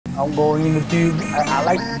I'm going in the tube. I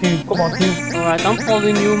like the tube. Come on, tube. Alright, I'm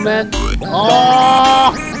following you, man.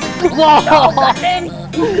 Oh!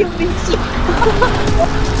 Whoa!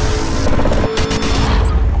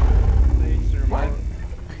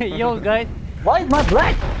 Yo, guys. Why is my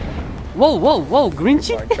black? Whoa, whoa, whoa, green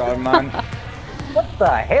sheet? Oh my god, man. What the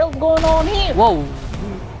hell's going on here? Whoa.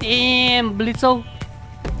 Damn, Blitzo.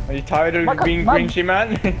 Are you tired of being grinchy,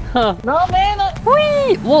 man? No, man.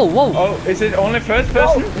 Whee! Whoa, whoa. Oh, is it only first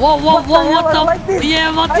person? Whoa, whoa, whoa, what I the? like this.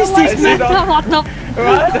 Yeah, what I is like this, this. man? What the? What?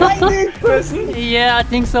 I like this. Person? Yeah, I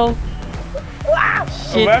think so. Wow.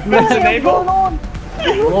 Shit. Weapons What the hell's enabled? going on?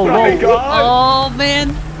 Whoa, Oh my whoa. god. Oh, man.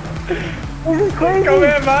 This is crazy. Come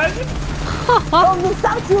here, man. Oh,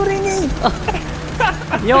 stop shooting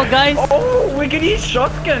me. Yo, guys. Oh, we can use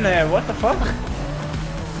shotgun there. What the fuck?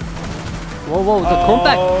 Whoa, whoa,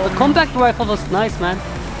 the compact rifle was nice, man.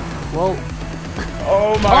 Whoa.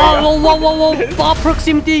 Oh my Oh, god. whoa, whoa, whoa, whoa. Oh,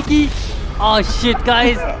 proximity key. Oh, shit,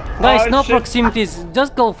 guys. Guys, Oh, no shit. proximities.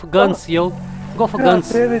 Just go for guns, yo. Go for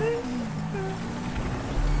guns. Damn it.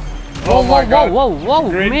 Whoa, Oh my whoa, god. whoa, whoa,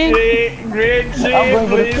 whoa, man. Grinchy, I'm going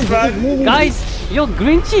for the please, man. Guys, yo,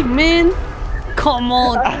 Grinchy, man. Come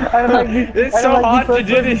on. I don't like this. It's I so don't hard like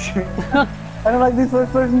to do this. I don't like this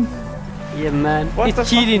first person. Yeah, man. What the It's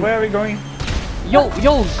cheating. fuck? Where are we going? Yo,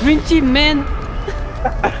 Grinchy, man.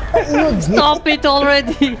 Stop it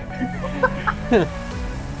already.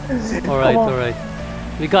 Alright, Come on. alright.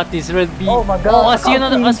 We got this red bee. Oh my god. Oh,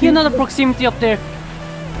 I see another proximity up there.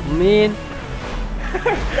 Man.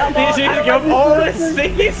 He's using up all the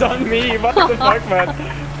stickies on me. What the fuck, man?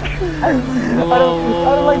 I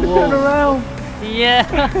don't like to turn around. Yeah.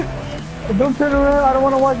 Don't turn around. I don't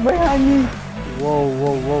want to watch behind me. Whoa,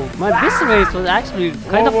 whoa, whoa. Man, this race was actually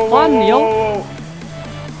kind of Whoa, whoa, fun, whoa, yo. whoa,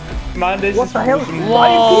 whoa. Man, this What is the hell? awesome. Whoa. Are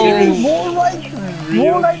you kidding me? More right.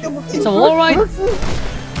 More right. It's a wall ride.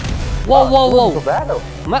 Whoa, whoa, So whoa. bad, though.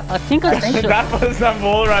 Man, I think I just That was not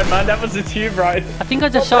wall ride, man. That was a tube ride.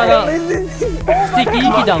 shot Hell a is this? Oh my sticky icky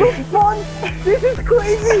God. down. Man, this is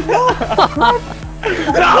crazy. No.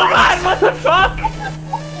 No, man. What the fuck?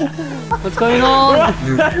 What's going on? What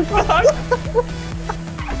the fuck?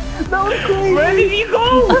 That was crazy. Where did you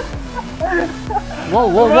go? Whoa,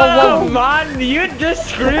 whoa, whoa, Whoa, whoa. man, you just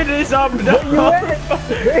screwed this up. You No,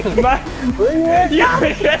 at? man, Where you at?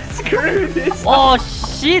 you just screwed this up. Oh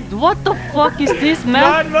shit, what the fuck is this,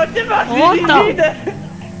 man? Man, what the fuck What did you the- do that?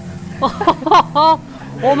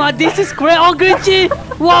 Oh man, this is great. Oh, Grinchy!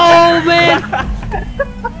 Whoa, man!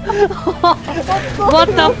 What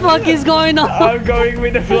the fuck is going on? I'm going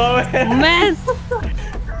with the flow. Man!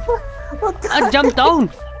 I jumped down.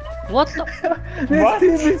 What the? What?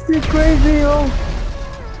 This team is too crazy, yo.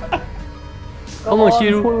 Come on,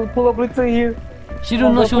 Shiru. Pull up Blitzer here.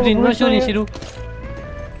 Shiru, no shooting, no shooting, Shiru.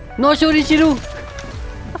 No shooting, Shiru.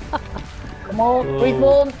 Come on, Whoa. wait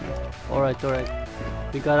one. Alright, alright.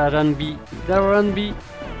 We gotta run B. Gotta run B.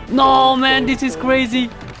 No, man, this is crazy.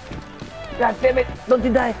 God damn it. Don't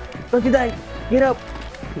you die. Don't you die. Get up.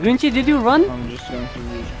 Grinchy, did you run? I'm just going to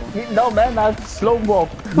respawn. No, man, that's slow walk.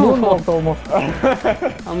 Moonwalk almost.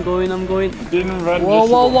 I'm going. Didn't run. Whoa,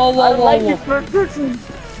 just whoa, whoa, I whoa, don't like whoa, this whoa. first person.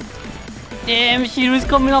 Damn, Shiru is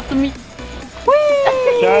coming after me.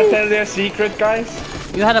 Can I tell you a secret, guys?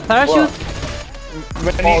 You had a parachute?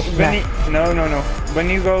 No. When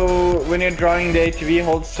you're drawing the ATV,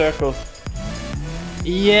 hold circle.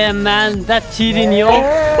 Yeah, man, that cheating, yo.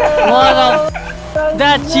 What up?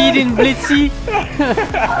 That cheating, Blitzy.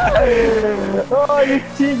 Oh, you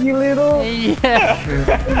cheeky little.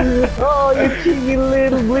 Yeah, Oh, you cheeky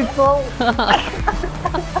little Blitzo.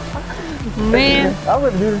 man. I'm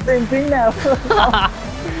gonna do the same thing now.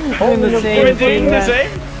 Doing the We're same doing thing, the man.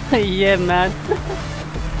 same? Yeah, man.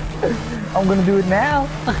 I'm gonna do it now.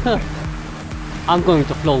 I'm going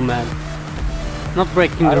to flow, man. Not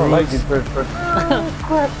breaking I the don't rules. like this first person.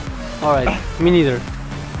 Alright, me neither.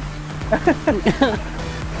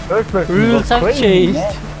 First person Rules was have crazy, changed.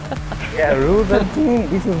 man. Yeah, rules have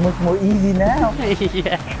changed. This is much more easy now.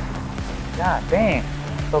 Yeah. God damn.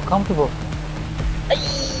 So comfortable.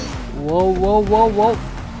 Whoa, whoa, whoa, whoa.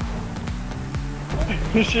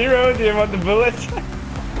 Shiro, do you want the bullets?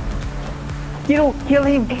 Kill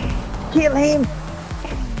him. Kill him.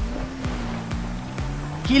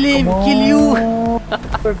 Kill him, Come kill you. on.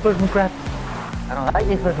 First person crap. I don't like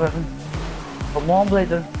this first person. Come on,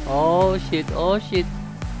 Blazer. Oh shit, oh shit.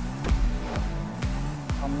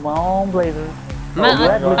 Come on, Blazer.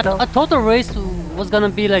 Man, Oh, I thought the race was gonna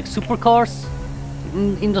be like supercars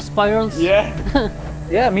in the spirals. Yeah.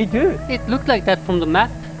 Yeah, me too. It looked like that from the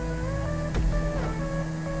map.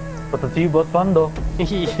 But the tube was fun though.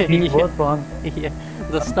 Yeah, Tube was fun. yeah.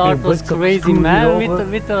 The start Hey, was but crazy, screw man, it over.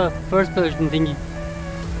 with the first person thingy.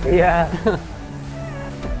 Yeah.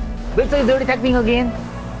 Wait, so is there attacking again?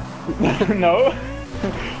 No.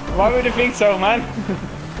 Why would you think so, man?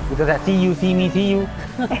 Because I see you, see me, see you.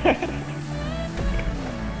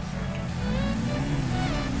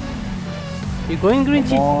 You going, Grinchy?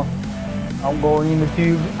 Come on. I'm going in the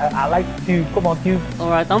tube. I like the tube. Come on, tube.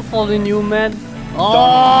 Alright, I'm following you, man.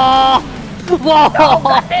 Oh!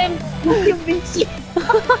 Whoa! Damn! You bitch!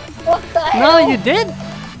 What the hell? No, you did?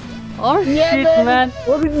 Oh Yeah, shit, man.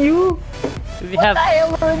 Was it you? We What have. the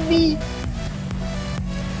hell was me?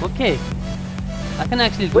 Okay. I can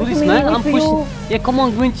actually do Wait this, for me, man. wait I'm for pushing. you. Yeah, come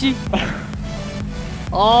on, Grinchy.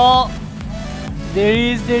 Oh! There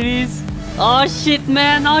is. Oh shit,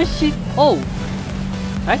 man. Oh shit. Oh!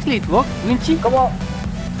 Actually, it worked, Grinchy. Come on.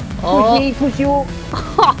 Oh. Push me, push you.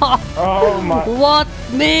 Oh my. What,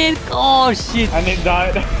 man? Oh shit. And it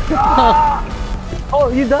died. Oh,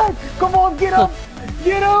 you died. Come on, get up.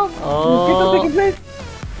 Get up. Oh. Get to second place.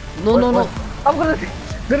 No, no, no. I'm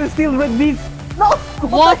gonna steal red beef. No.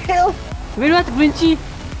 What? The hell? Where at, Grinchy?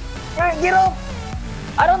 Get up.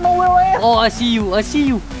 I don't know where I am. Oh, I see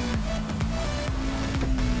you.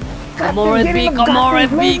 Come on, Get Red in B. the Come on, Red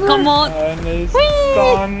goddamn B. blazer. Come on. And it's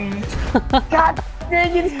done. God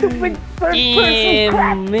dang it, stupid first person Damn,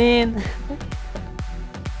 crap. man.